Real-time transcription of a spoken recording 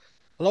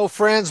Hello,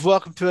 friends.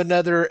 Welcome to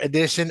another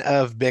edition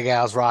of Big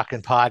Al's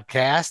Rockin'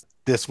 Podcast.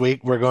 This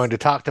week, we're going to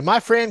talk to my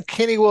friend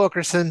Kenny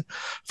Wilkerson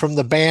from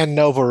the band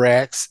Nova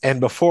Rex. And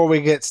before we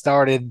get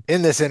started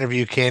in this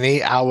interview,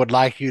 Kenny, I would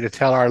like you to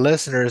tell our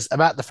listeners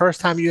about the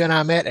first time you and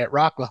I met at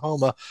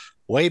Rocklahoma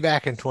way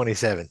back in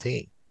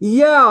 2017.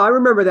 Yeah, I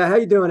remember that. How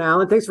you doing,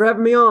 Alan? Thanks for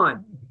having me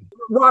on.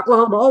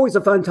 Rocklahoma, always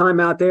a fun time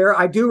out there.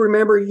 I do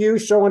remember you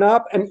showing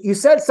up, and you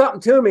said something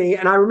to me,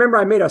 and I remember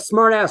I made a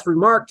smart ass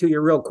remark to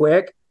you real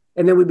quick,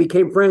 and then we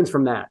became friends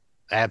from that.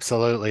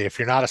 Absolutely. If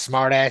you're not a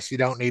smartass, you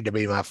don't need to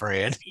be my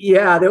friend.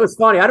 Yeah, that was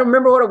funny. I don't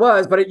remember what it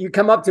was, but you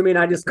come up to me and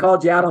I just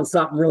called you out on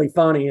something really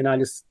funny,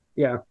 and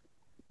yeah.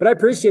 But I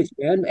appreciate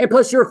you, man. And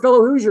plus, you're a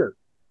fellow Hoosier.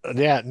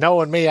 Yeah,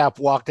 knowing me, I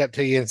walked up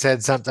to you and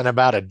said something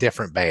about a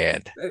different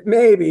band,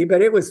 Maybe,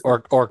 but it was.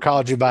 or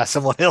called you by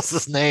someone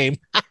else's name.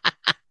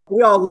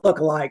 We all look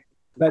alike.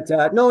 But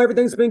no,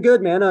 everything's been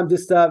good, man. I'm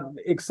just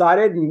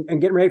excited and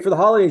getting ready for the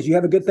holidays. You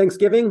have a good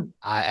Thanksgiving?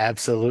 I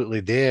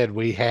absolutely did.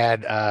 We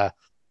had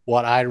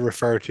what I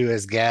refer to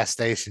as gas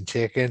station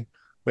chicken.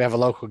 We have a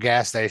local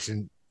gas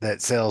station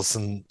that sells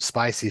some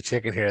spicy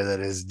chicken here that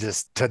is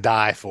just to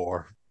die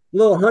for.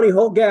 Little Honey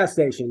Hole gas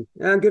station.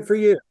 Good for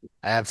you.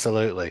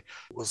 Absolutely.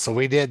 So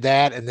we did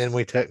that and then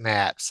we took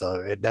naps. So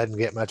it doesn't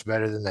get much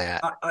better than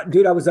that.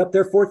 Dude, I was up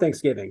there for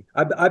Thanksgiving.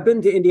 I've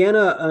been to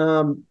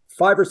Indiana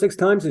 5 or 6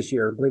 times this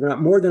year, believe it or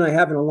not, more than I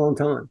have in a long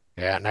time.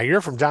 Yeah. Now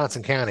you're from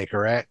Johnson County,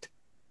 correct?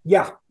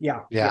 Yeah.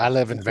 I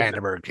live in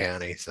Vanderburgh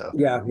County. So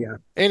Yeah.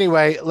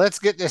 anyway, let's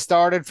get this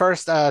started.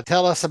 First,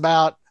 tell us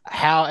about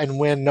how and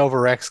when Nova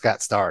Rex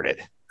got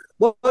started.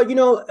 Well,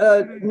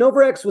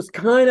 Novarex was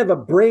kind of a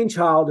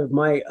brainchild of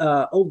my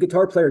old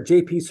guitar player,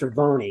 JP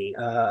Cervoni,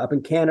 up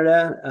in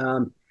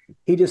Canada.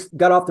 He just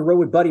got off the road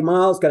with Buddy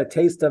Miles, got a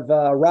taste of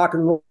rock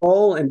and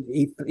roll, and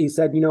he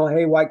said,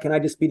 hey, why can't I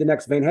just be the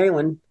next Van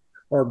Halen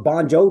or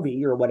Bon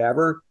Jovi or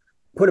whatever?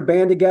 Put a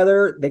band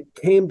together. They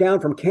came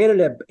down from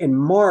Canada in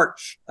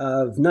March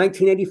of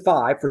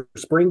 1985 for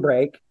spring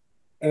break.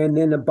 And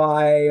then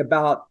by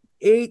about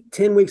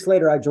 8-10 weeks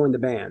later, I joined the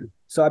band.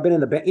 So I've been in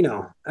the band,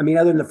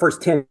 other than the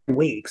first 10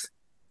 weeks,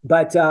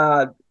 but,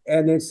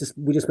 and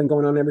we just been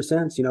going on ever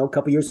since, a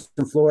couple years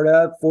in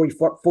Florida, 4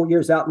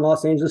 years out in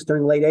Los Angeles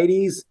during the late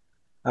 80s.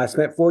 I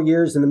spent 4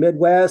 years in the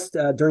Midwest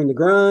during the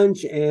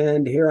grunge,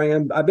 and here I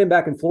am. I've been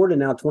back in Florida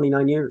now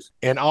 29 years.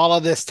 And all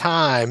of this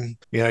time,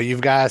 you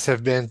guys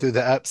have been through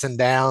the ups and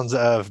downs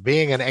of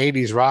being an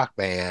 80s rock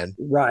band.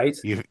 Right.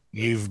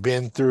 You've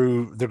been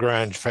through the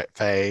grunge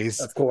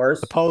phase, of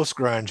course, the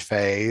post-grunge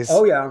phase.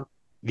 Oh, yeah.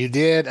 You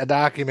did a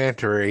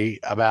documentary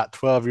about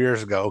 12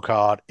 years ago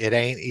called It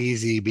Ain't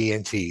Easy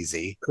Being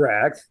Cheesy.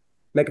 Correct.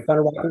 Making fun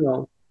of rock and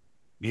roll.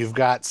 You've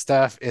got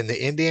stuff in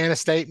the Indiana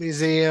State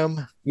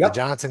Museum, yep. The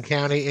Johnson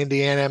County,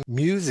 Indiana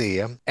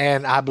Museum,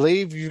 and I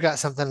believe you've got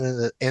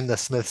something in the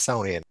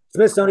Smithsonian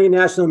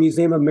National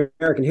Museum of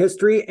American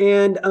History,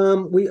 and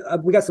we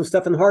got some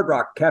stuff in the Hard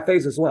Rock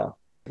cafes as well.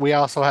 We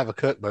also have a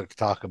cookbook to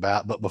talk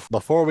about, but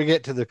before we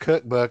get to the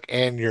cookbook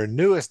and your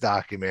newest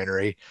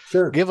documentary,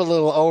 sure, give a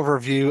little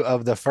overview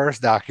of the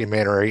first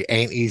documentary,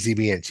 Ain't Easy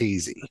Being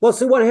Cheesy. Well,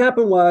 so what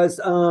happened was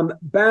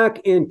back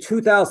in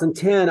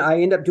 2010, I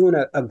ended up doing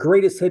a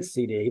greatest hits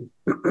CD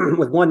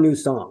with one new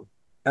song.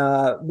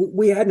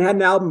 We hadn't had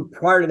an album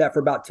prior to that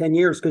for about 10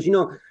 years because,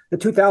 the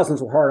 2000s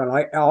were hard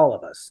on all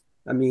of us.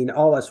 I mean,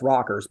 all us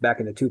rockers back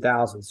in the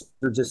 2000s.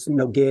 There were just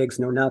no gigs,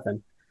 no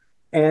nothing.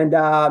 And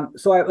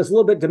so I was a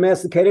little bit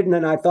domesticated. And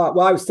then I thought,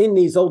 well, I was seeing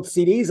these old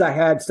CDs I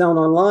had selling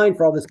online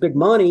for all this big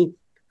money.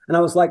 And I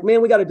was like, man,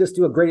 we got to just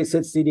do a greatest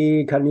hits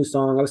CD, kind of new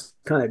song. I was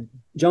kind of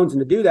jonesing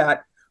to do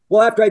that.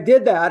 Well, after I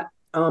did that,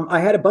 I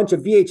had a bunch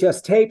of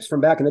VHS tapes from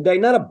back in the day,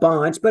 not a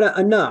bunch, but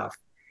enough.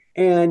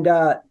 And,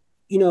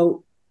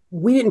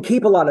 we didn't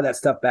keep a lot of that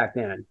stuff back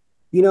then.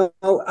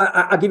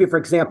 I'll give you, for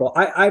example,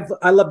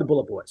 I love the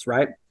Bullet Boys,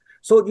 right?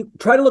 So if you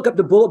try to look up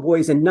the Bullet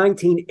Boys in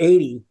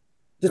 1980,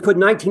 just put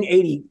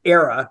 1980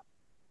 era,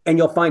 and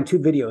you'll find 2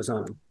 videos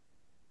on them.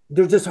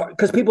 They're just hard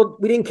because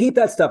we didn't keep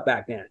that stuff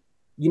back then.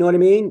 You know what I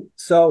mean?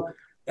 So,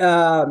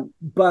 but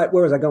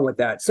where was I going with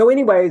that? So,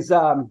 anyways,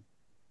 you're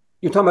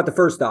talking about the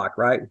first doc,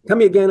 right? Tell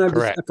me again. I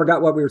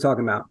forgot what we were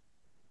talking about.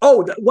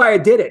 Oh, why I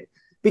did it.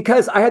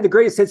 Because I had the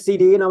greatest hits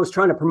CD and I was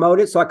trying to promote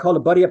it. So I called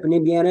a buddy up in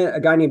Indiana, a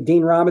guy named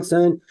Dean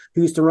Robinson,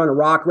 who used to run a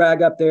rock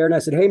rag up there. And I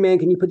said, hey, man,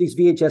 can you put these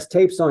VHS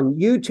tapes on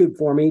YouTube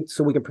for me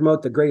so we can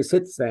promote the greatest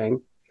hits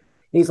thing?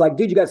 And he's like,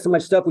 dude, you got so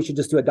much stuff. We should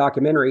just do a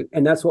documentary.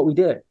 And that's what we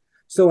did.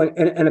 So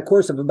in a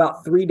course of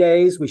about 3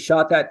 days, we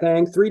shot that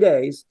thing, 3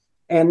 days.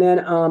 And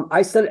then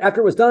I said, after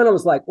it was done, I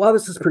was like, wow,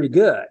 this is pretty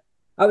good.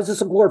 I was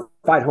just a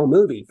glorified home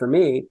movie for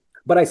me.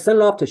 But I sent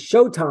it off to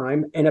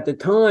Showtime. And at the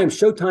time,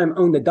 Showtime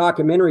owned the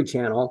documentary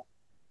channel.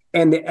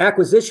 And the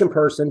acquisition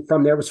person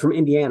from there was from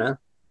Indiana,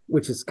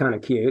 which is kind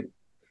of cute.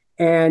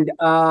 And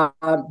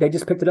they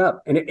just picked it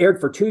up. And it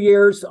aired for 2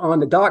 years on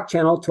the doc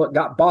channel till it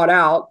got bought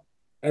out.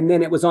 And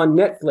then it was on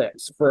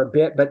Netflix for a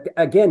bit. But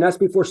again, that's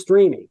before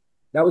streaming.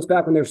 That was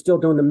back when they were still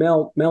doing the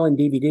mail-in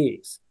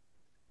DVDs.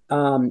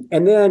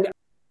 And then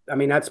I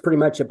mean, that's pretty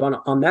much up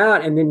on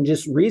that. And then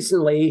just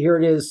recently, here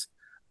it is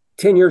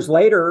 10 years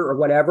later or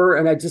whatever.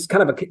 And I just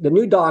kind of, the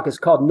new doc is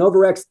called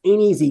Novarex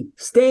Ain't Easy,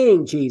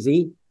 Staying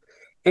Cheesy.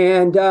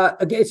 And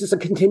again, it's just a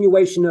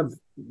continuation of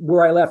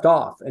where I left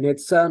off. And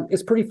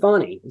it's pretty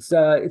funny.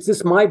 It's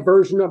just my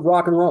version of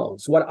rock and roll.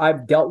 It's what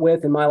I've dealt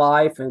with in my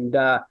life. And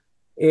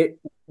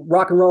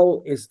rock and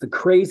roll is the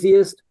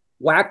craziest,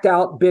 whacked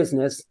out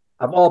business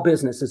of all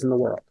businesses in the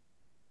world.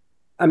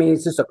 I mean,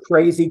 it's just a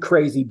crazy,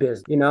 crazy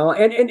business, you know?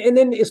 And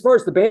then as far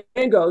as the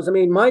band goes, I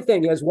mean, my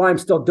thing is why I'm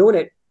still doing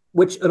it,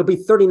 which it'll be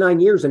 39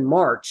 years in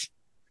March,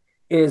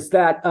 is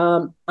that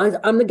I'm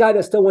the guy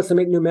that still wants to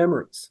make new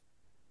memories.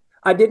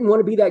 I didn't want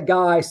to be that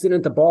guy sitting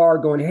at the bar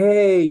going,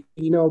 hey,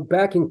 you know,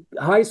 back in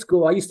high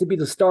school, I used to be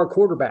the star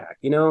quarterback,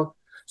 you know?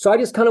 So I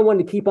just kind of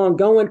wanted to keep on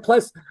going.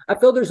 Plus, I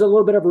feel there's a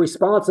little bit of a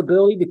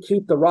responsibility to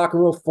keep the rock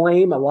and roll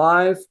flame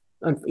alive.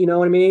 You know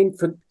what I mean?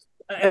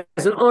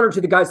 As an honor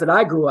to the guys that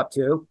I grew up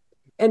to.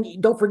 And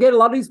don't forget, a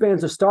lot of these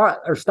bands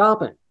are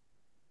stopping.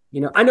 You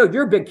know, I know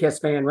you're a big Kiss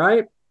fan,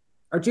 right?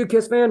 Aren't you a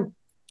Kiss fan?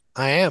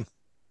 I am.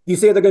 You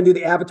say they're going to do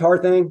the Avatar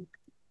thing?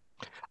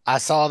 I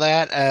saw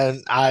that,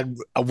 and I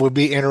would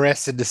be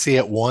interested to see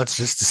it once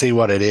just to see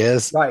what it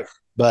is. Right.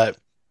 But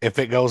if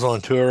it goes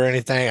on tour or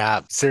anything,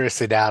 I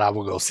seriously doubt I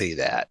will go see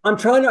that. I'm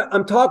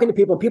talking to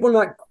people. People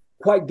are not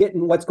quite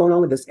getting what's going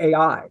on with this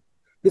AI.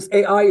 This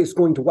AI is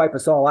going to wipe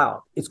us all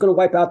out. It's going to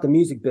wipe out the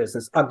music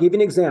business. I'll give you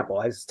an example.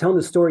 I was telling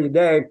the story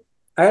today.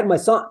 I had my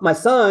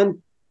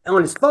son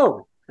on his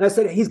phone, and I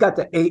said, he's got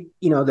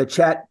the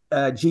chat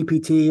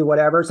GPT or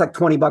whatever. It's like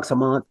 $20 a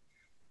month.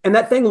 And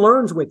that thing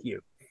learns with you.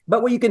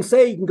 But what you can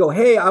say, you can go,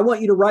 hey, I want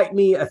you to write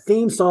me a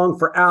theme song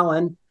for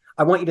Alan.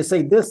 I want you to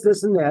say this,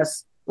 this, and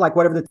this, like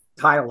whatever the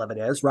title of it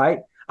is, right?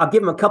 I'll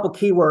give him a couple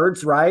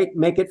keywords, right?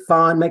 Make it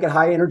fun, make it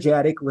high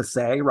energetic, let's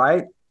say,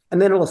 right?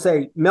 And then it'll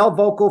say male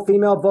vocal,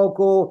 female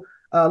vocal.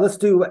 Let's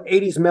do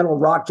 80s metal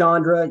rock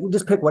genre. You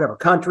just pick whatever,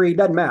 country,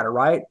 doesn't matter,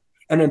 right?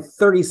 And in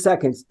 30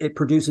 seconds, it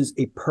produces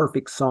a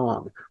perfect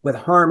song with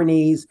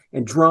harmonies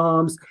and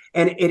drums,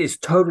 and it is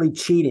totally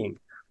cheating.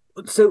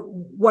 So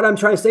what I'm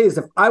trying to say is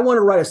if I want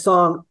to write a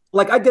song,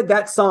 like I did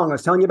that song I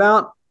was telling you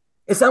about,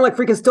 it sounded like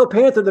freaking Steel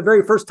Panther the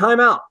very first time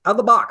out of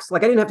the box.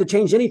 Like I didn't have to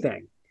change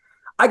anything.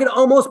 I could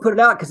almost put it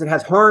out because it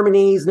has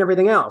harmonies and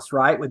everything else,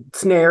 right? With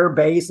snare,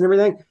 bass, and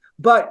everything.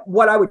 But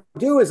what I would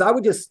do is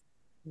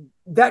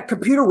that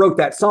computer wrote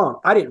that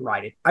song. I didn't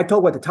write it. I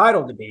told what the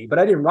title to be, but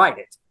I didn't write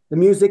it. The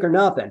music or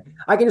nothing.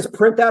 I can just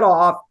print that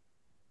off,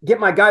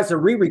 get my guys to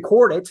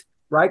re-record it,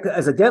 right?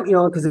 As a demo, you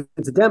know, because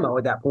it's a demo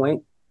at that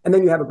point, and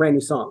then you have a brand new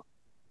song.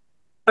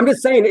 I'm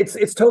just saying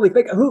it's totally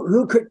fake.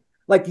 Who could,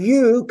 like,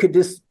 you could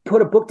just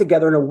put a book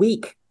together in a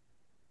week,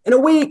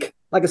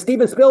 like a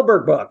Steven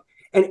Spielberg book.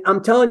 And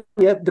I'm telling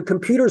you, the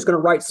computer is going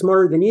to write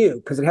smarter than you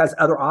because it has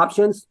other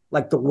options,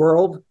 like the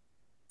world,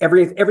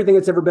 everything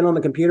that's ever been on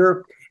the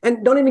computer.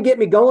 And don't even get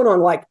me going on,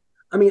 like,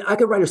 I mean, I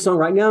could write a song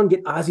right now and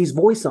get Ozzy's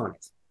voice on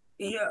it.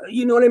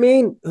 You know what I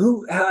mean?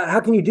 How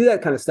can you do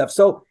that kind of stuff?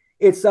 So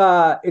it's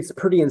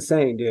pretty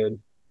insane, dude.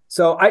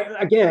 So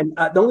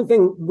the only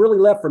thing really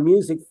left for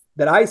music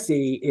that I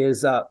see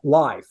is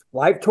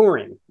live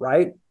touring,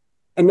 right?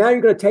 And now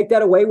you're going to take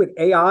that away with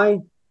AI.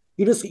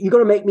 You're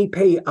going to make me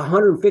pay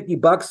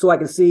 $150 so I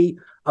can see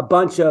a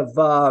bunch of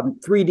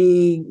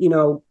 3D, you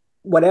know,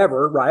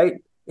 whatever,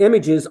 right?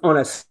 Images on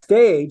a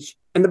stage,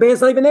 and the band's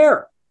not even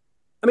there.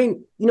 I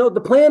mean, you know,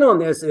 the plan on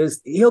this is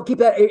he'll keep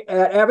that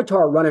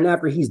avatar running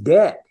after he's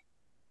dead.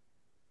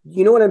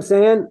 You know what I'm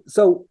saying?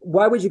 So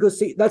why would you go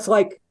see? That's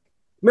like,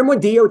 remember when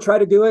Dio tried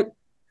to do it?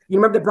 You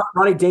remember they brought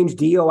Ronnie James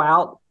Dio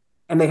out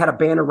and they had a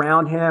band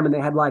around him and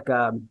they had like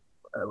a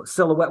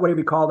silhouette, whatever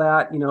you call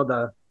that, you know,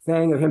 the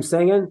thing of him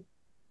singing.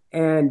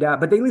 And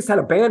but they at least had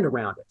a band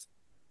around it.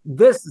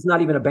 This is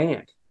not even a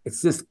band.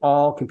 It's just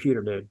all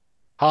computer, dude.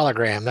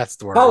 Hologram, that's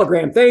the word.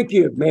 Hologram, thank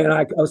you, man.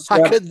 I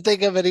couldn't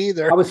think of it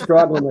either. I was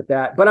struggling with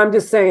that, but I'm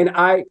just saying.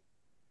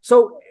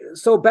 So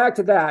back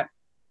to that.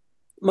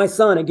 My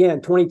son, again,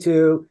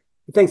 22,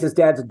 he thinks his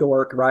dad's a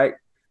dork, right?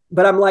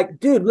 But I'm like,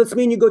 dude, let's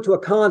mean you go to a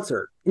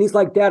concert, and he's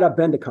like, Dad, I've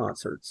been to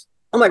concerts.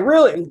 I'm like,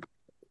 really?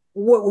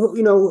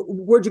 You know,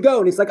 where'd you go?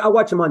 And he's like, I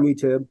watch them on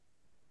YouTube.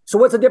 So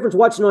what's the difference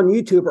watching on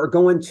YouTube or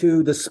going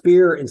to the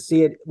Sphere and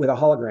see it with a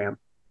hologram?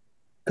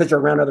 Because you're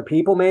around other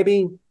people,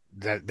 maybe.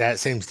 That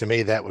seems to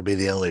me that would be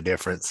the only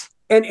difference.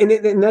 And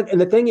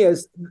the thing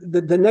is,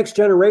 the next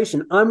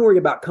generation, I'm worried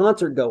about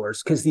concert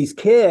goers because these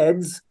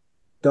kids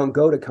don't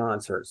go to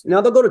concerts. Now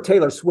they'll go to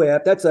Taylor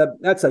Swift. That's a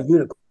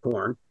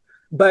unicorn,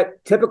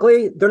 but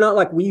typically they're not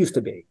like we used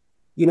to be.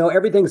 You know,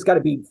 everything's got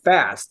to be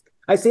fast.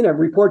 I seen a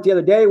report the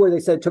other day where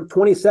they said it took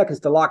 20 seconds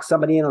to lock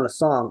somebody in on a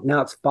song.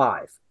 Now it's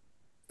 5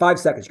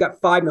 seconds. You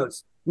got 5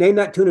 notes. Name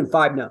that tune in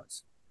 5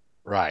 notes.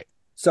 Right.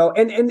 So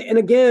and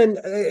again,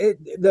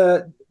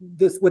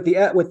 with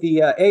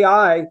the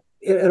AI,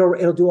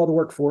 it'll do all the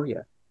work for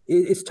you.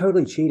 It's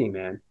totally cheating,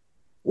 man.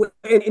 And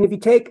if you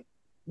take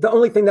the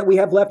only thing that we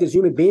have left as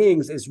human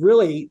beings is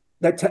really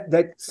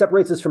that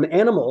separates us from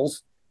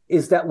animals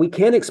is that we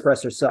can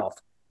express ourselves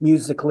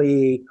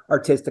musically,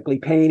 artistically,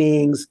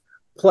 paintings,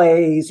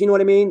 plays, you know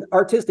what I mean?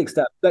 Artistic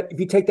stuff. But if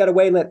you take that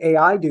away and let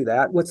AI do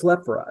that, what's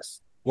left for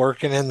us?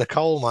 Working in the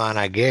coal mine,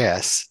 I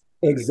guess.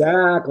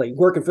 Exactly.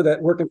 Working for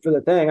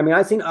the thing. I mean,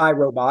 I've seen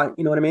iRobot,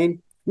 you know what I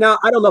mean? Now,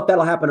 I don't know if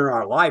that'll happen in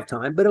our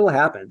lifetime, but it'll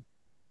happen.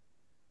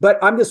 But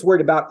I'm just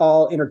worried about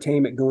all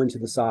entertainment going to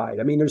the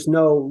side. I mean, there's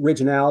no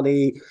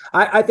originality.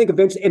 I think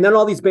eventually, and then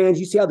all these bands,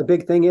 you see how the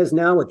big thing is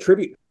now with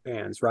tribute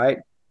bands, right?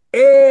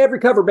 Every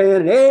cover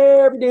band in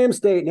every damn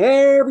state and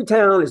every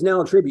town is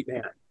now a tribute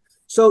band.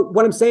 So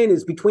what I'm saying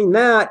is between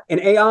that and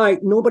AI,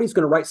 nobody's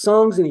going to write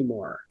songs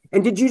anymore.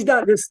 And did you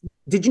not just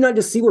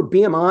see where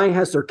BMI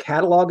has their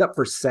catalog up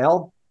for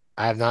sale?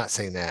 I have not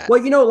seen that.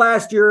 Well,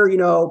 last year,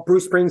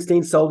 Bruce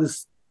Springsteen sold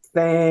his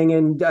thing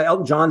and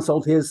Elton John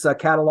sold his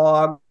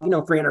catalog,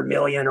 300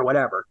 million or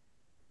whatever.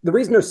 The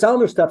reason they're selling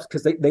their stuff is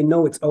because they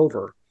know it's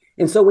over.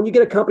 And so when you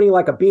get a company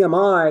like a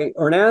BMI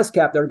or an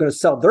ASCAP that are going to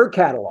sell their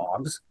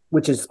catalogs,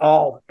 which is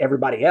all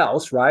everybody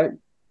else, right?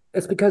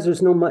 It's because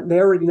there's no money. They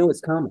already know it's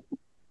coming.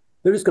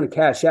 They're just going to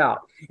cash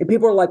out. And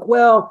people are like,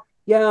 well,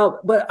 yeah,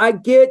 but I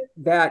get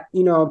that,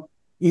 you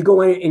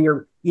go in and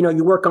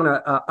you work on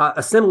a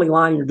assembly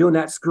line and you're doing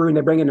that screw and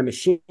they bring in a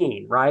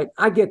machine, right?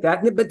 I get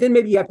that. But then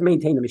maybe you have to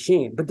maintain the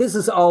machine. But this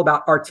is all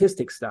about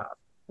artistic stuff.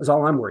 That's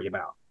all I'm worried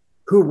about.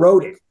 Who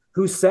wrote it?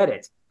 Who said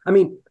it? I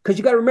mean, because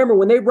you got to remember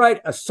when they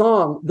write a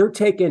song, they're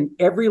taking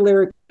every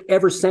lyric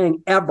ever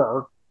sang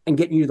ever and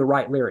getting you the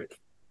right lyric.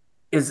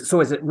 Is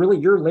it really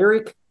your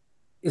lyric?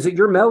 Is it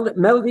your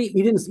melody?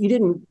 You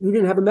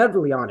didn't have a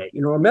melody on it,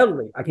 a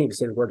melody. I can't even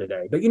say the word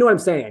today, but you know what I'm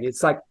saying?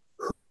 It's like,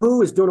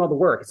 who is doing all the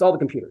work? It's all the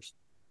computers.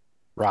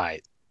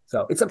 Right.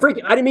 So it's a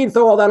freaking, I didn't mean to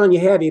throw all that on you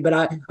heavy, but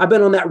I've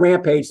been on that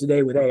rampage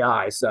today with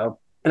AI. So,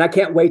 and I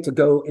can't wait to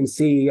go and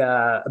see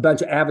a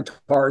bunch of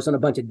avatars on a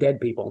bunch of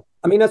dead people.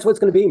 I mean, that's what it's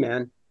going to be,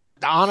 man.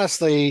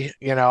 Honestly,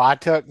 I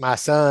took my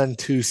son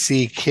to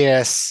see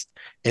Kiss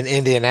in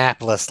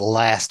Indianapolis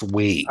last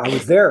week. I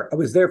was there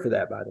for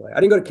that, by the way.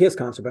 I didn't go to Kiss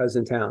concert, but I was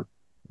in town.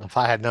 If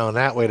I had known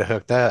that, we'd have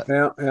hooked up.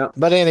 Yeah.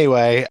 But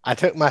anyway, I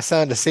took my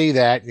son to see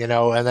that,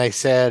 and they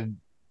said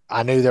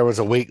I knew there was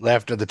a week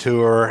left of the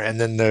tour, and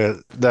then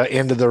the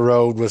end of the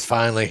road was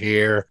finally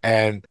here.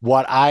 And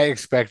what I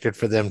expected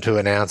for them to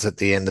announce at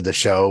the end of the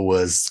show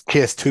was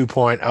Kiss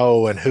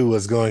 2.0 and who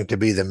was going to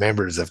be the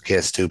members of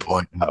Kiss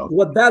 2.0.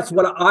 Well, that's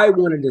what I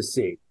wanted to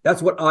see.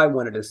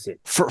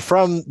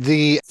 From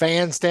the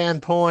fan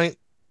standpoint,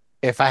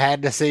 if I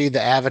had to see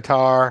the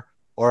Avatar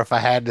or if I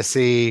had to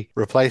see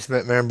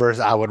replacement members,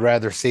 I would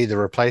rather see the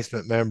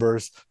replacement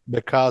members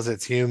because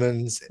it's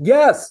humans.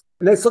 Yes.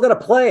 And they still got to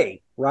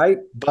play, right?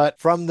 But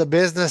from the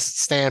business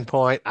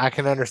standpoint, I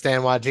can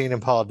understand why Gene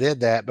and Paul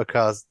did that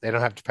because they don't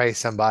have to pay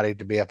somebody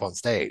to be up on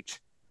stage.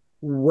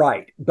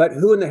 Right. But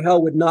who in the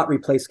hell would not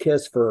replace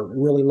Kiss for a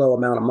really low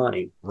amount of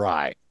money?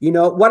 Right.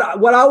 What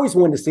I always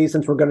wanted to see,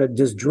 since we're going to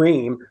just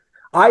dream,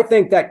 I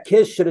think that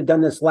Kiss should have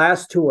done this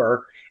last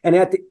tour and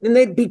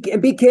they'd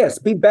be Kiss,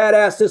 be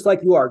badass just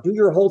like you are. Do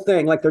your whole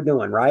thing like they're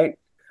doing, right?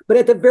 But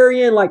at the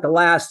very end, like the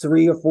last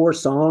 3 or 4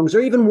 songs, or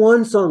even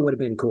one song would have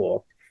been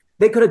cool.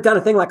 They could have done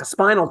a thing like a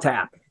Spinal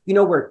Tap,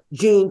 where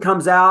Gene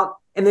comes out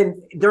and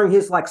then during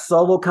his like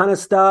solo kind of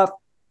stuff,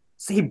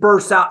 so he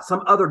bursts out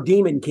some other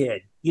demon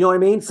kid. You know what I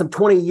mean? Some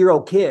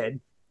 20-year-old kid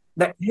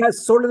that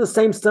has sort of the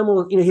same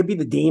symbol. He'd be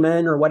the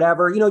demon or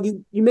whatever.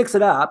 You mix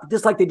it up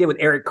just like they did with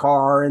Eric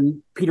Carr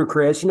and Peter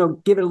Criss.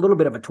 Give it a little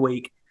bit of a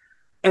tweak,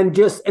 and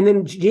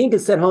then Gene can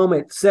sit home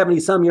at 70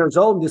 some years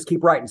old and just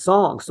keep writing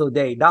songs till the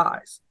day he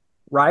dies,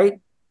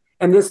 right?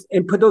 And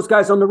put those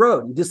guys on the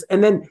road.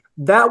 And then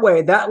that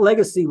way, that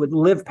legacy would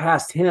live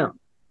past him.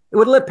 It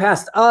would live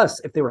past us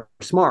if they were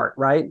smart,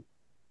 right?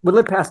 Would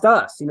live past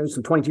us. Some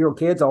 22-year-old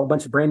kids, all a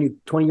bunch of brand new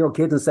 20-year-old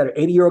kids instead of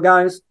 80-year-old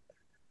guys.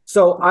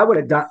 So I would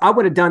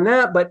have done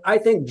that. But I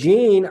think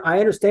Gene, I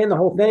understand the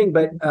whole thing,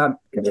 but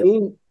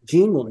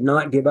Gene will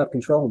not give up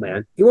control,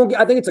 man. He won't.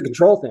 I think it's a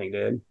control thing,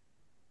 dude.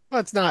 Well,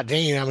 it's not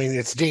Gene. I mean,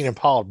 it's Gene and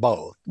Paul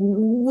both.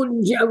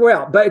 Yeah,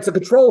 well, but it's a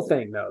control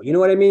thing, though. You know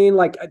what I mean?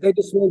 Like, they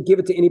just won't give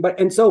it to anybody.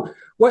 And so,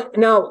 what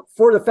now,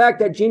 for the fact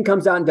that Gene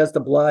comes out and does the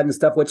blood and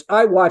stuff, which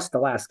I watched the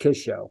last Kiss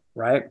show,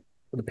 right?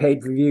 The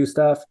paid review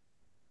stuff.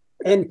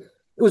 And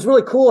it was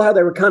really cool how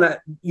they were kind of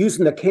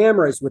using the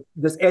cameras with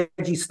this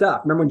edgy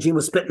stuff. Remember when Gene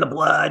was spitting the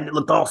blood and it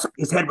looked all,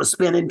 his head was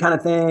spinning kind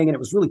of thing. And it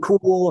was really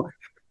cool.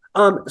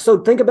 So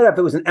think about it. If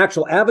it was an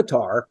actual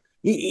avatar,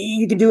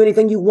 you could do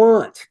anything you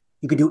want.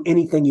 You can do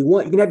anything you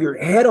want. You can have your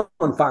head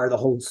on fire the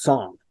whole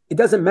song. It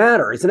doesn't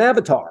matter. It's an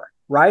avatar,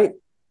 right?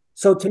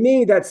 So to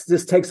me, that's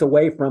just takes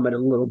away from it a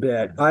little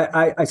bit.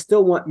 I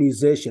still want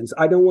musicians.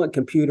 I don't want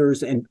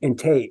computers and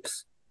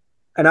tapes.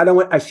 And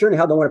I sure in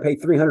hell don't want to pay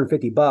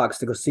 $350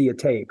 to go see a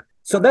tape.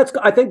 So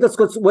I think that's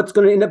what's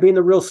going to end up being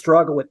the real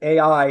struggle with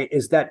AI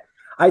is that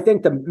I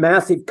think the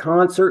massive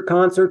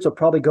concerts will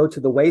probably go to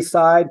the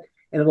wayside.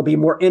 And it'll be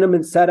more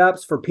intimate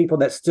setups for people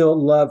that still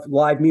love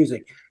live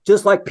music,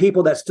 just like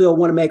people that still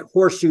want to make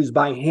horseshoes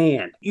by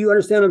hand. You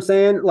understand what I'm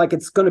saying? Like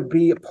it's going to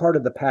be a part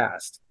of the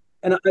past.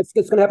 And it's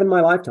going to happen in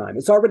my lifetime.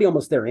 It's already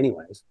almost there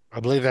anyways. I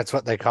believe that's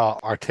what they call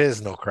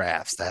artisanal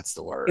crafts. That's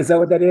the Is word. that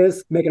what that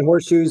is? Making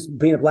horseshoes,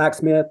 being a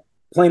blacksmith,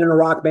 playing in a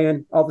rock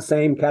band, all the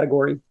same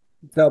category.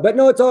 So, but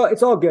no, it's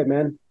all good,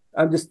 man.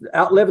 I'm just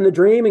out living the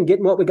dream and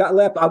getting what we got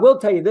left. I will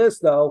tell you this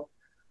though.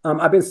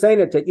 I've been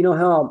saying it, that you know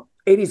how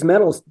 80s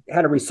metals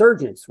had a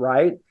resurgence,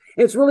 right?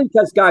 It's really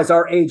because guys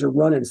our age are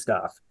running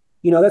stuff.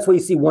 That's why you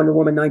see Wonder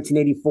Woman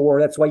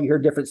 1984. That's why you hear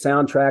different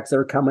soundtracks that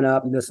are coming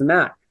up and this and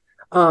that.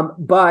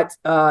 But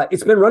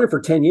it's been running for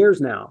 10 years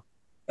now.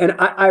 And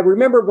I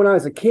remember when I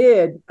was a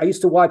kid, I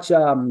used to watch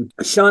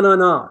Sha Na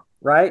Na,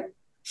 right?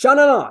 Sha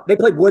Na Na. They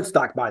played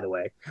Woodstock, by the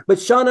way. But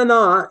Sha Na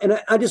Na,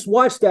 and I just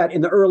watched that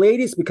in the early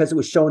 80s because it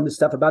was showing the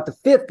stuff about the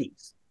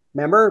 50s.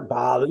 Remember?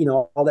 Bob,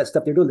 all that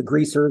stuff they're doing, the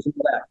greasers and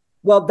all that.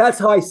 Well, that's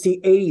how I see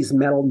 80s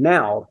metal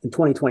now in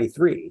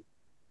 2023.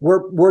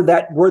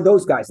 We're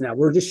those guys now.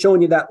 We're just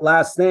showing you that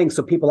last thing.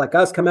 So people like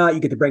us come out, you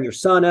get to bring your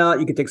son out,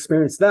 you get to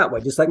experience that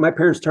way, just like my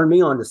parents turned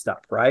me on to stuff,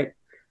 right?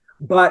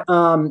 But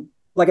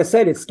like I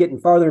said, it's getting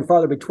farther and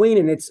farther between,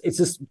 and it's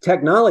just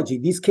technology.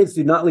 These kids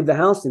do not leave the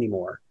house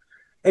anymore.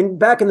 And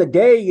back in the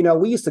day,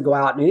 we used to go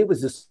out and it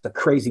was just a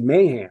crazy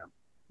mayhem.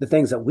 The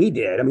things that we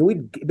did. I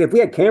mean, if we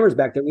had cameras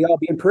back then, we'd all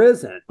be in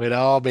prison. We'd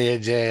all be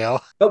in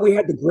jail. But we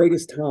had the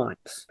greatest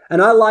times.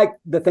 And I like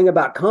the thing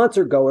about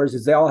concert goers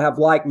is they all have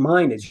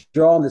like-minded.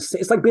 You're all in the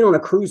it's like being on a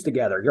cruise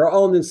together. You're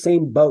all in the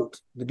same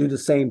boat to do the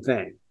same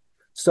thing.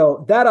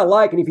 So that I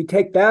like. And if you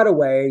take that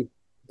away,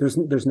 there's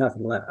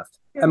nothing left.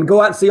 I mean,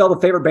 go out and see all the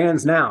favorite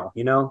bands now,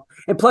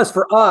 And plus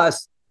for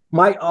us,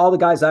 all the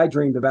guys I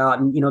dreamed about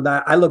and,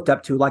 that I looked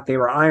up to like they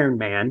were Iron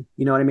Man,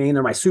 you know what I mean?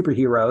 They're my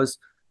superheroes.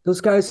 Those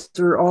guys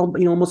are all,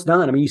 almost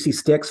done. I mean, you see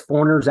Styx,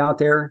 Foreigners out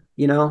there,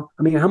 I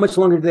mean, how much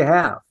longer do they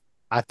have?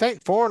 I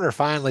think Foreigner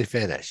finally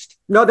finished.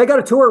 No, they got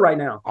a tour right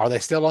now. Are they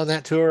still on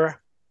that tour?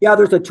 Yeah,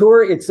 there's a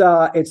tour. It's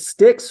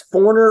Styx,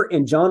 Foreigner,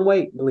 and John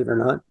Waite, believe it or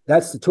not.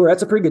 That's the tour.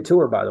 That's a pretty good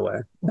tour, by the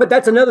way. But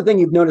that's another thing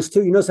you've noticed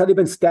too. You notice how they've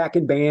been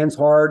stacking bands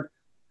hard.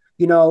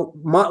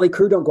 Motley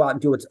Crue don't go out and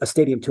do a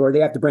stadium tour. They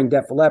have to bring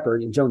Def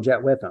Leppard and Joan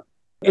Jett with them.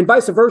 And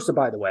vice versa,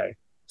 by the way.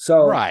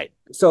 So, right.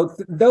 So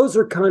those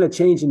are kind of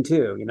changing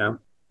too,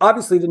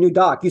 Obviously, the new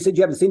doc. You said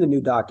you haven't seen the new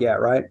doc yet,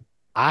 right?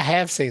 I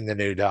have seen the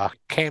new doc.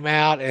 Came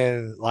out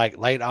in like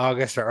late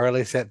August or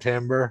early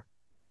September.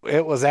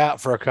 It was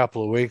out for a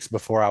couple of weeks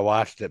before I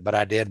watched it, but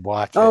I did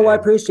watch it. Oh, I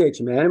appreciate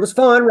you, man. It was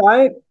fun,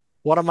 right?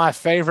 One of my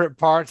favorite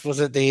parts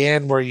was at the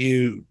end where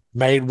you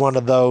made one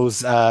of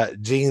those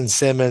Gene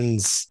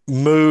Simmons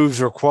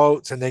moves or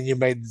quotes, and then you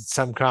made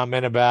some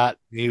comment about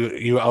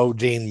you owe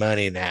Gene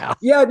money now.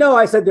 Yeah, no,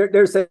 I said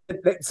there's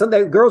some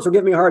girls were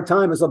giving me a hard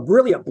time. It was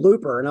really a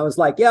blooper, and I was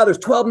like, yeah, there's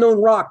 12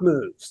 known rock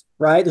moves,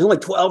 right? There's only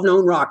 12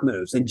 known rock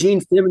moves, and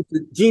Gene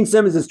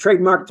Simmons has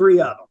trademarked 3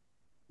 of them.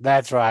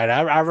 That's right.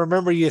 I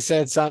remember you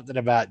said something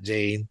about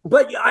Gene.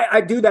 But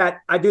I do that,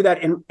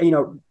 and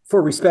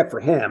for respect for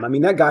him. I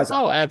mean, that guy's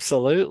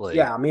absolutely.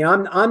 Yeah, I mean,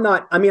 I'm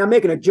not. I mean, I'm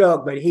making a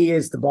joke, but he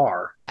is the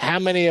bar. How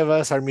many of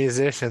us are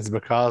musicians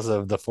because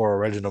of the 4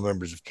 original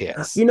members of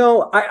Kiss?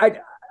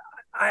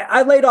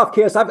 I laid off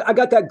Kiss. I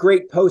got that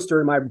great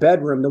poster in my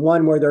bedroom, the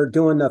one where they're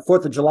doing the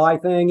 4th of July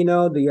thing,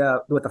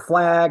 the with the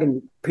flag,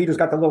 and Peter's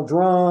got the little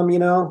drum,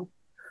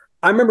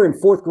 I remember in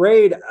 4th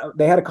grade,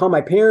 they had to call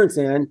my parents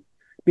in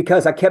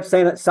because I kept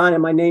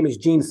signing my name as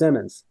Gene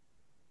Simmons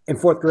in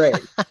 4th grade.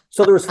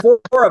 So there was 4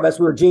 of us.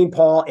 We were Gene,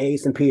 Paul,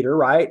 Ace, and Peter,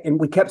 right? And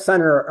we kept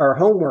signing our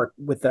homework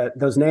with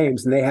those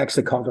names, and they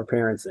actually called our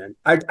parents in.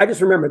 I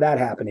just remember that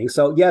happening.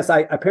 So yes,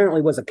 I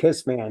apparently was a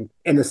Kiss fan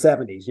in the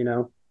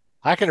 70s,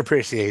 I can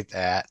appreciate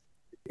that.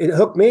 It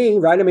hooked me,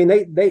 right? I mean,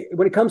 they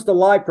when it comes to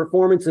live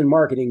performance and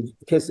marketing,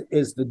 Kiss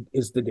is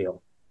the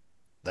deal.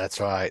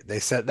 That's right. They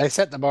set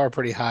the bar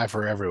pretty high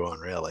for everyone,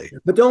 really.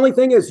 But the only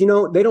thing is, they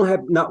don't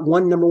have not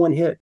one number 1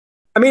 hit.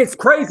 I mean, it's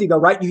crazy though,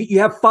 right? You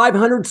have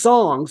 500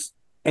 songs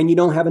and you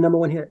don't have a number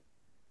 1 hit.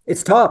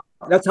 It's tough.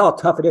 That's how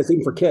tough it is,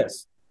 even for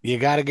Kiss. You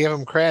got to give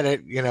them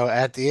credit.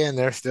 At the end,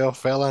 they're still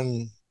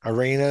filling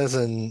arenas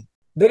and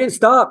they didn't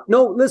stop.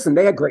 No, listen,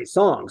 they had great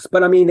songs,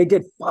 but I mean, they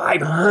did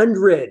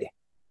 500.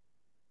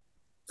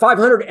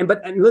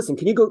 And listen,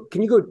 can you go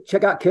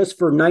check out Kiss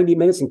for 90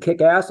 minutes and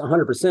kick ass?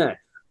 100%.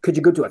 Could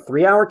you go to a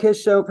 3-hour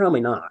Kiss show?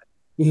 Probably not.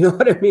 You know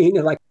what I mean?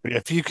 Like,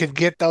 if you could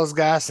get those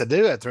guys to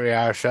do a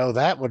 3-hour show,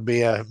 that would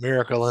be a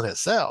miracle in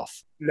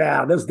itself.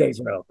 Nah, those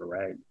days are over,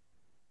 right?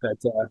 But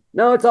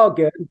no, it's all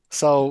good.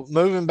 So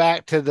moving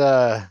back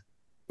to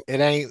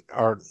it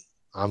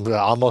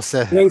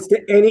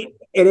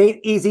ain't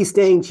easy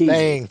staying cheesy.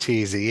 Staying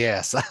cheesy,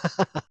 yes.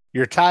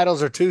 Your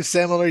titles are too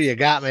similar. You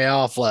got me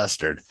all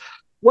flustered.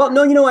 Well,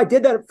 no, I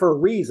did that for a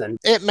reason.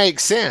 It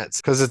makes sense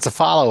because it's a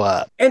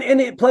follow-up.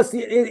 And plus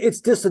it's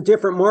just a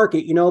different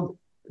market.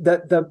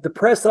 The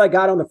press that I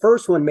got on the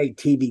first one made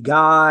TV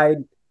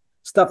Guide,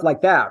 stuff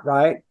like that,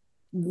 right?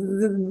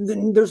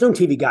 There's no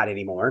TV Guide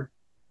anymore.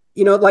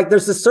 Like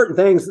there's just certain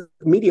things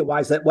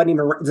media-wise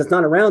that's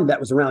not around that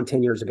was around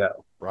 10 years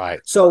ago.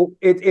 Right. So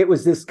it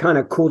was this kind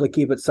of cool to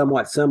keep it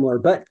somewhat similar.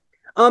 But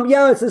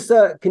Yeah, it's just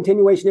a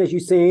continuation as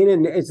you've seen,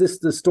 and it's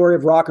just the story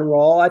of rock and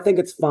roll. I think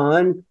it's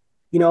fun.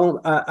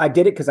 I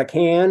did it because I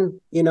can.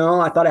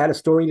 I thought I had a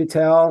story to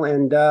tell,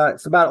 and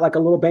it's about like a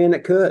little band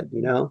that could.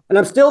 And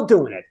I'm still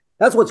doing it.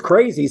 That's what's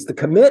crazy. It's the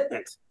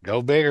commitment.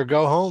 Go big or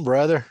go home,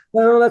 brother.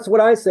 Well, that's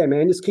what I say,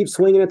 man. Just keep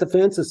swinging at the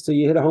fences till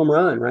you hit a home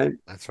run, right?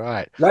 That's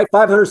right. Write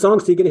 500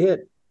 songs till you get a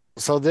hit.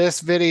 So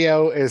this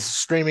video is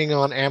streaming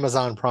on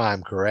Amazon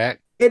Prime,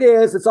 correct? It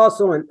is. It's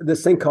also on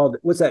this thing called,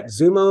 what's that,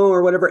 Zumo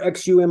or whatever,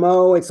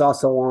 XUMO. It's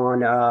also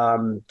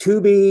on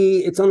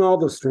Tubi. It's on all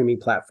those streaming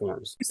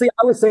platforms. See,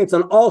 I would say it's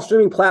on all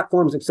streaming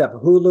platforms except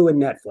Hulu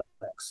and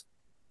Netflix.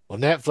 Well,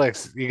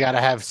 Netflix, you got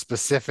to have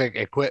specific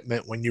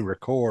equipment when you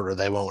record or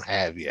they won't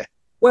have you.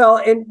 Well,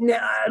 and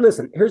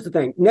listen, here's the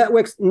thing.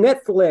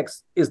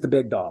 Netflix is the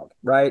big dog,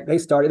 right? They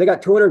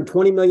got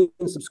 220 million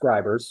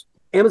subscribers.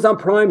 Amazon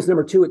Prime's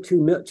number 2 at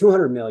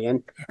 200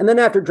 million. And then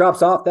after it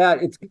drops off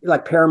that, it's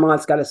like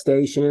Paramount's got a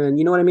station.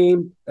 You know what I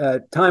mean?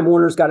 Time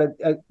Warner's got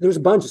there's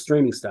a bunch of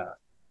streaming stuff.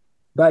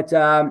 But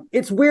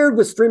it's weird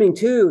with streaming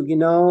too,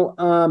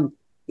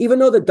 even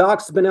though the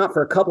doc's been out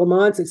for a couple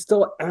months, it's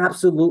still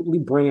absolutely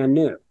brand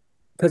new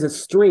because it's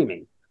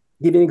streaming.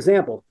 Give you an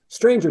example.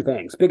 Stranger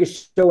Things,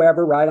 biggest show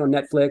ever, right, on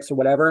Netflix or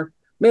whatever.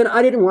 Man,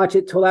 I didn't watch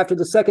it till after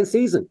the second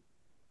season.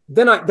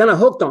 Then I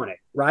hooked on it,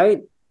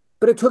 right?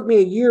 But it took me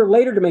a year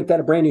later to make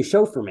that a brand new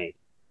show for me.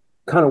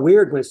 Kind of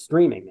weird when it's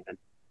streaming, man.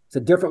 It's a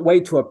different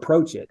way to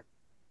approach it.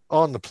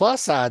 On the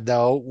plus side,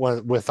 though,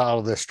 with all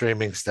of the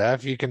streaming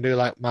stuff, you can do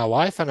like my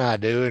wife and I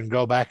do and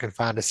go back and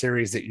find a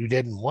series that you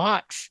didn't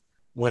watch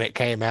when it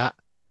came out.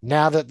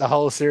 Now that the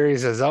whole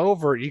series is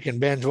over, you can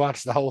binge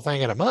watch the whole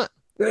thing in a month.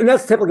 And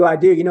that's typically what I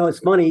do. It's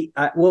funny.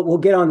 We'll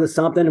get onto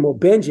something and we'll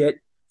binge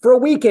it for a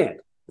weekend.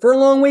 For a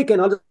long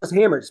weekend, I'll just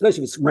hammer it,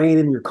 especially if it's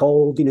raining and you're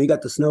cold. You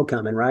got the snow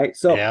coming, right?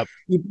 So yep.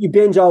 you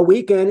binge all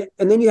weekend,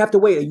 and then you have to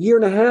wait a year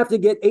and a half to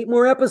get 8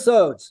 more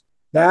episodes.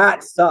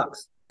 That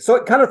sucks. So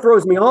it kind of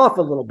throws me off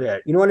a little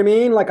bit. You know what I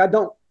mean? Like, I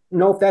don't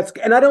know if that's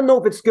 – and I don't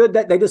know if it's good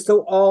that they just throw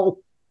all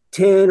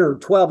 10 or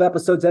 12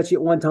 episodes at you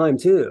at one time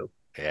too.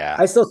 Yeah.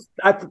 I feel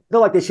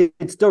like they should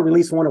still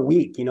release one a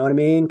week. You know what I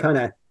mean? Kind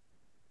of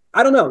 –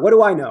 I don't know. What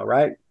do I know,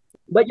 right?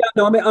 But yeah,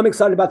 no, I'm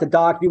excited about the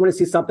doc. If you want to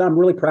see something, I'm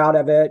really proud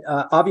of it.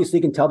 Obviously,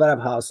 you can tell that I've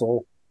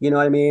hustled. You know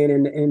what I mean?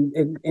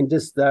 And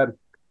just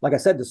like I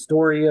said, the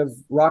story of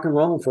rock and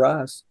roll for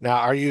us. Now,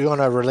 are you going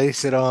to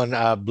release it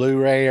on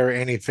Blu-ray or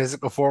any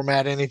physical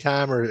format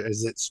anytime, or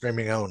is it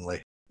streaming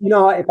only?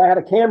 If I had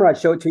a camera, I'd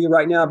show it to you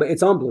right now, but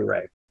it's on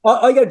Blu-ray.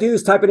 All you got to do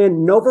is type it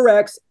in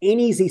Novarex, Ain't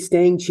Easy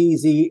Staying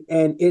Cheesy,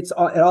 and it's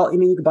all. I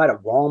mean, you can buy it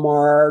at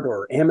Walmart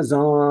or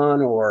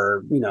Amazon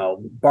or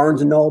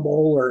Barnes and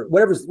Noble or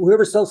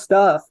whoever sells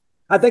stuff.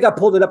 I think I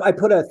pulled it up. I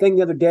put a thing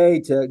the other day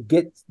to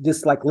get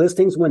just like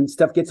listings when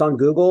stuff gets on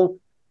Google,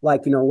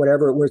 like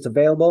whatever where it's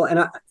available.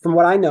 And from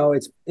what I know,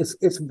 it's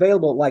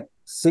available at like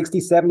 60,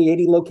 70,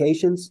 80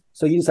 locations.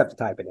 So you just have to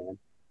type it in.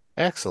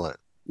 Excellent.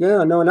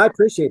 Yeah, no, and I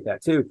appreciate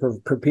that too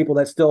for people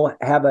that still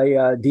have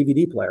a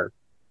DVD player.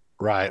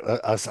 Right,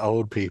 us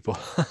old people.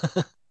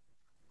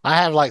 I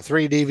have like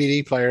 3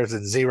 DVD players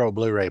and 0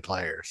 Blu-ray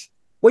players.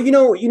 Well, you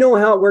know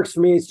how it works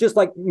for me. It's just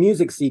like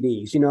music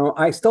CDs.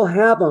 I still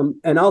have them,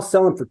 and I'll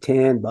sell them for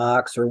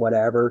 $10 or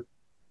whatever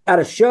at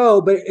a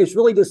show. But it's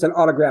really just an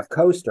autographed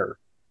coaster.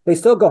 They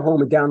still go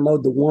home and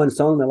download the one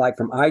song they like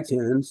from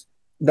iTunes.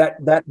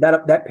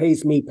 That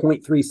pays me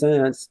 0.3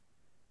 cents.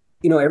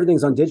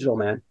 Everything's on digital,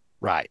 man.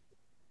 Right.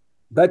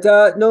 But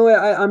no,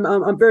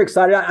 I'm very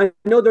excited. I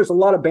know there's a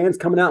lot of bands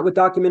coming out with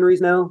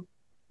documentaries now.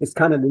 It's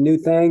kind of the new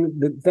thing.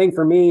 The thing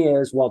for me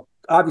is, well,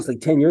 obviously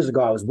 10 years ago,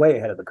 I was way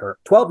ahead of the curve.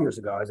 12 years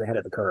ago, I was ahead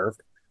of the curve.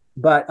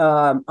 But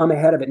I'm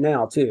ahead of it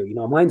now, too.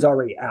 Mine's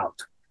already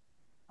out.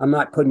 I'm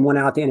not putting one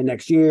out the end of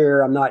next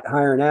year. I'm not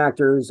hiring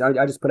actors.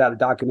 I just put out a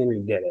documentary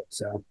and did it.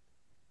 So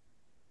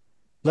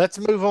let's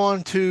move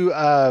on to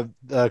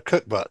the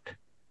cookbook.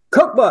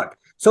 Cookbook.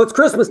 So it's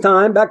Christmas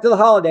time, back to the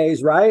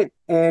holidays, right?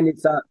 And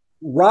it's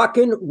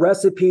Rockin'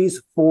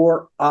 Recipes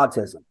for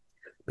Autism.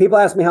 People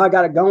ask me how I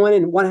got it going,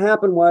 and what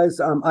happened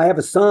was I have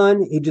a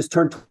son. He just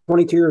turned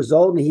 22 years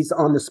old, and he's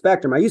on the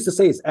spectrum. I used to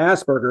say it's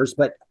Asperger's,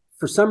 but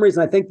for some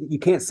reason, I think that you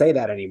can't say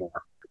that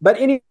anymore. But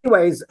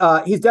anyways,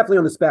 he's definitely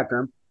on the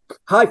spectrum,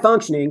 high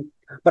functioning,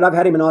 but I've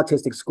had him in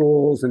autistic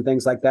schools and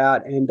things like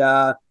that. And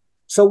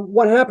so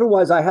what happened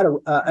was I had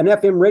an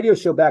FM radio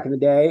show back in the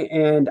day,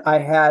 and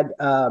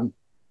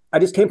I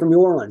just came from New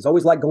Orleans.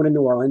 Always liked going to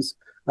New Orleans.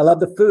 I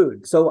love the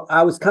food. So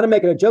I was kind of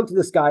making a joke to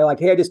this guy, like,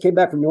 hey, I just came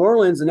back from New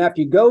Orleans. And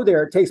after you go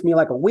there, it takes me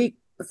like a week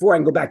before I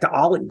can go back to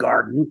Olive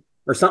Garden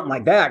or something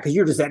like that, because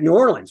you're just at New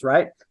Orleans,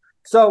 right?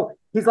 So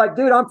he's like,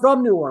 dude, I'm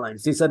from New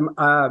Orleans. He said,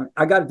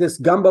 I got this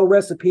gumbo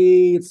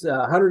recipe. It's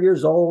 100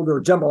 years old,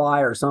 or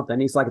jambalaya or something.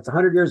 He's like, it's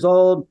 100 years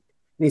old.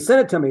 And he sent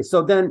it to me.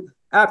 So then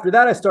after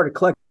that, I started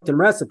collecting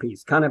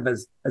recipes kind of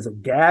as a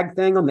gag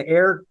thing on the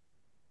air.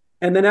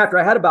 And then after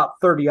I had about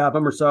 30 of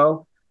them or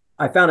so,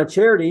 I found a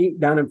charity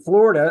down in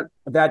Florida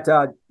that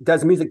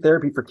does music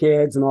therapy for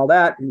kids and all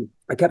that. And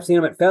I kept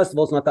seeing them at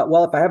festivals. And I thought,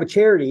 well, if I have a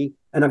charity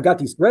and I've got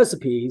these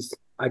recipes,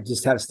 I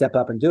just had to step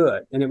up and do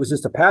it. And it was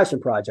just a passion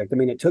project. I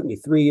mean, it took me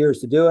 3 years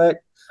to do it.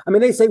 I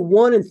mean, they say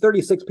 1 in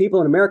 36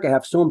 people in America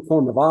have some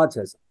form of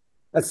autism.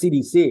 That's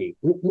CDC.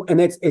 And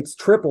it's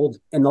tripled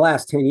in the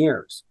last 10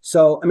 years.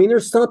 So, I mean,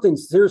 there's something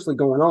seriously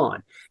going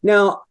on.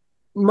 Now,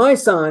 my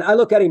son, I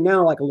look at him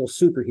now like a little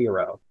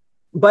superhero.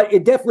 But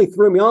it definitely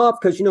threw me off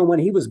because, when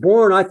he was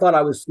born, I thought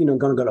I was, going to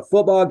go to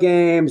football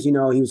games. He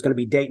was going to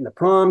be dating the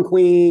prom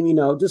queen,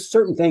 just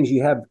certain things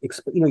you have,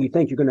 you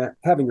think you're going to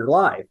have in your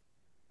life.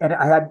 And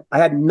I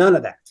had none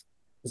of that.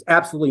 There's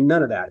absolutely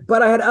none of that.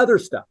 But I had other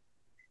stuff.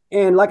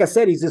 And like I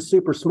said, he's just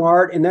super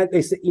smart. And that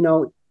they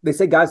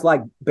say guys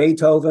like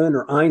Beethoven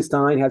or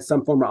Einstein had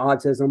some form of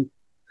autism.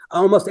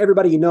 Almost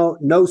everybody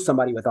knows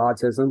somebody with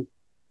autism.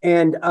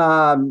 And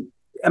I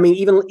mean,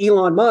 even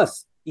Elon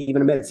Musk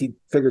even admits he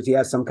figures he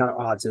has some kind of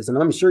autism.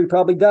 I'm sure he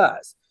probably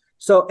does.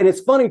 So, and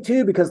it's funny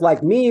too, because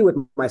like me with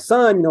my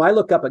son, I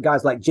look up at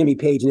guys like Jimmy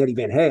Page and Eddie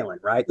Van Halen,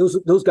 right?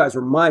 Those guys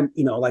are my,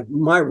 like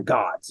my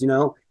gods,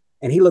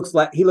 and he looks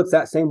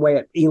that same way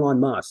at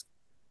Elon Musk,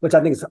 which I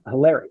think is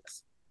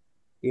hilarious.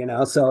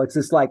 So it's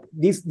just like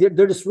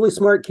they're just really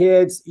smart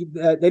kids.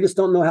 They just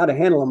don't know how to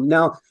handle them.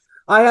 Now,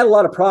 I had a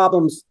lot of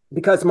problems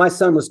because my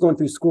son was going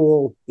through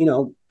school,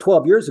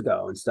 12 years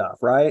ago and stuff,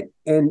 right?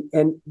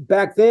 And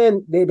back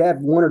then they'd have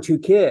 1 or 2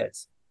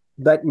 kids,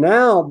 but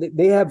now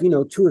they have,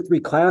 2 or 3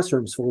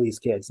 classrooms for these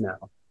kids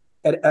now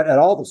at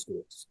all the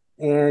schools.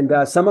 And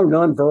some are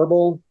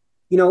nonverbal,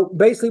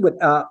 basically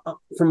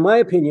from my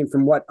opinion,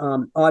 from what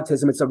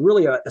autism, it's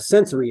really a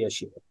sensory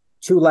issue.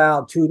 Too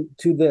loud, too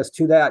this,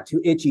 too that,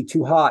 too itchy,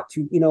 too hot,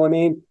 what I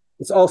mean?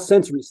 It's all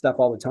sensory stuff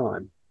all the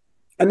time.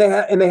 And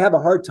they have a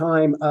hard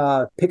time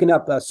picking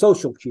up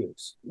social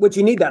cues, which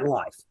you need that in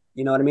life.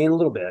 You know what I mean? A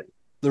little bit.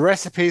 The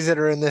recipes that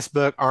are in this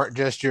book aren't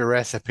just your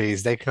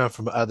recipes. They come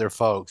from other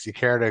folks. You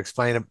care to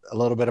explain a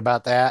little bit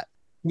about that?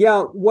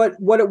 Yeah,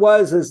 what it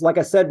was is, like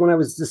I said, when I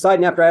was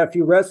deciding after I had a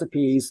few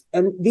recipes,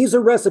 and these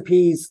are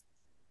recipes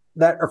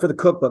that are for the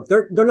cookbook.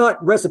 They're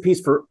not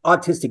recipes for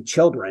autistic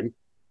children.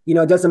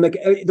 It doesn't make,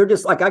 they're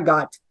just like, I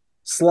got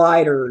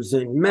sliders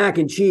and mac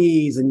and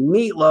cheese and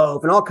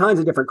meatloaf and all kinds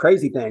of different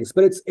crazy things,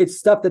 but it's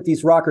stuff that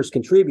these rockers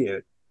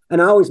contribute.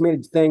 And I always made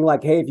a thing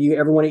like, hey, if you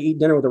ever want to eat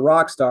dinner with a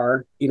rock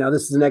star,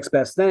 this is the next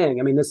best thing.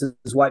 I mean, this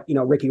is what,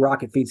 Ricky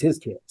Rocket feeds his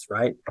kids,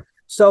 right?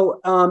 So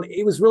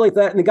it was really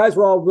that, and the guys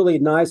were all really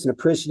nice and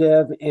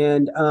appreciative.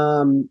 And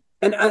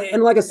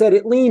like I said,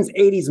 it leans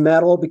 80s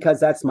metal because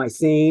that's my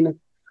scene.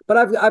 But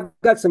I've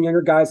got some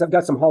younger guys. I've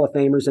got some Hall of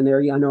Famers in there.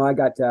 I know I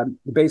got the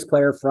bass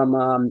player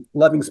from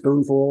Loving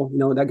Spoonful.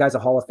 That guy's a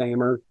Hall of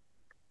Famer.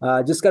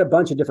 Just got a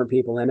bunch of different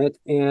people in it.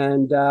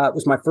 And it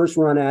was my first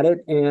run at it.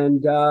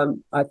 And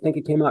I think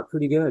it came out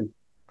pretty good.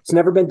 It's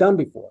never been done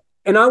before.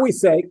 And I always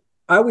say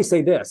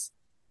this.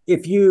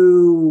 If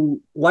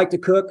you like to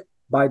cook,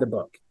 buy the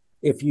book.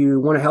 If you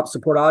want to help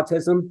support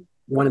autism,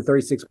 1 in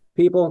 36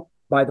 people,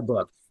 buy the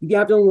book. You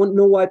have to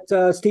know what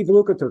Steve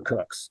Lukather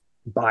cooks.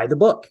 Buy the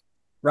book.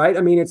 Right.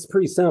 I mean, it's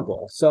pretty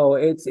simple. So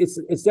it's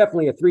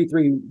definitely a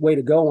 3-3 way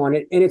to go on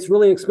it. And it's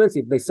really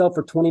expensive. They sell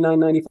for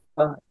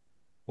 $29.95.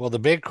 Well, the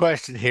big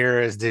question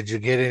here is, did you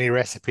get any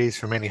recipes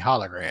from any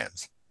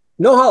holograms?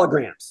 No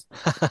holograms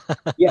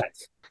yet,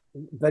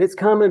 but it's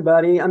coming,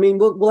 buddy. I mean,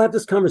 we'll have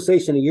this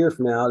conversation a year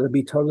from now. It'll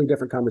be a totally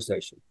different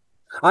conversation.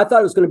 I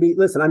thought it was going to be,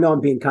 listen, I know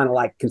I'm being kind of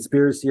like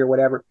conspiracy or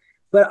whatever,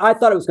 but I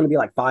thought it was going to be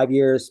like 5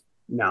 years.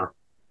 No.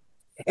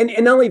 And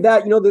not only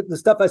that, the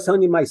stuff I was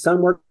telling you my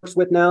son works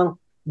with now,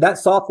 that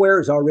software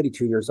is already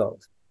 2 years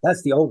old.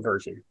 That's the old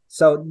version.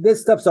 So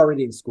this stuff's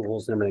already in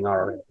schools and everything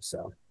already.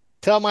 So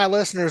tell my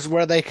listeners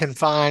where they can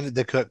find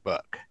the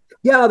cookbook.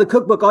 Yeah, the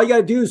cookbook. All you got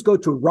to do is go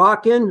to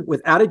Rockin'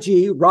 without a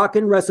G,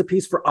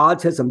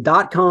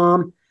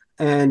 rockinrecipesforautism.com.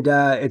 And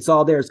it's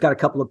all there. It's got a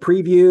couple of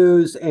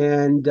previews.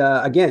 And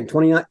again,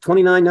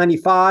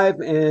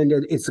 $29.95. And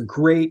it's a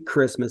great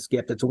Christmas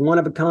gift. It's a one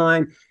of a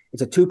kind.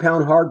 It's a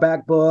 2-pound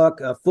hardback book,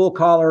 a full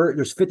color.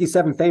 There's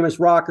 57 famous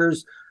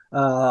rockers.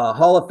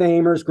 Hall of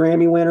Famers,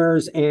 Grammy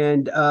winners,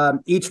 and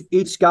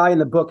each guy in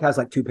the book has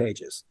like 2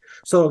 pages.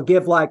 So it'll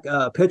give like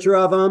a picture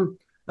of them,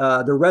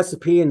 the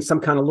recipe, and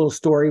some kind of little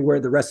story where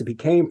the recipe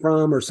came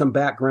from, or some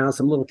background,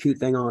 some little cute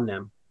thing on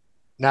them.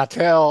 Now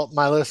tell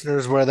my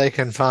listeners where they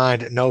can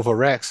find Nova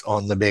Rex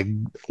on the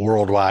big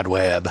World Wide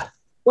Web.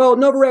 Well,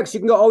 Nova Rex, you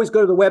can always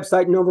go to the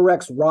website,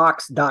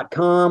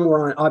 novarexrocks.com.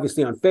 We're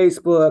obviously on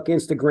Facebook,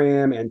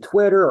 Instagram, and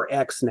Twitter, or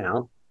X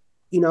now.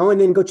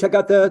 And then go check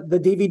out the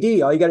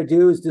DVD. All you got to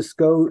do is just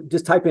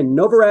type in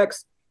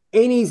Novarex,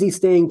 Ain't Easy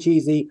Staying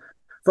Cheesy.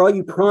 For all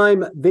you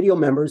Prime Video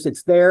members,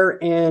 it's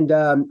there, and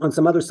on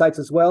some other sites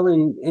as well,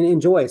 and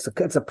enjoy. It's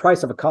a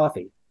price of a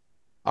coffee.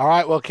 All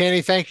right. Well,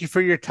 Kenny, thank you for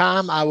your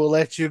time. I will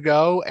let you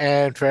go.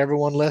 And for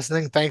everyone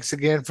listening, thanks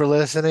again for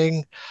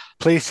listening.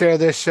 Please share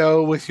this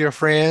show with your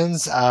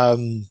friends.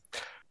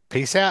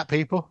 Peace out,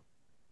 people.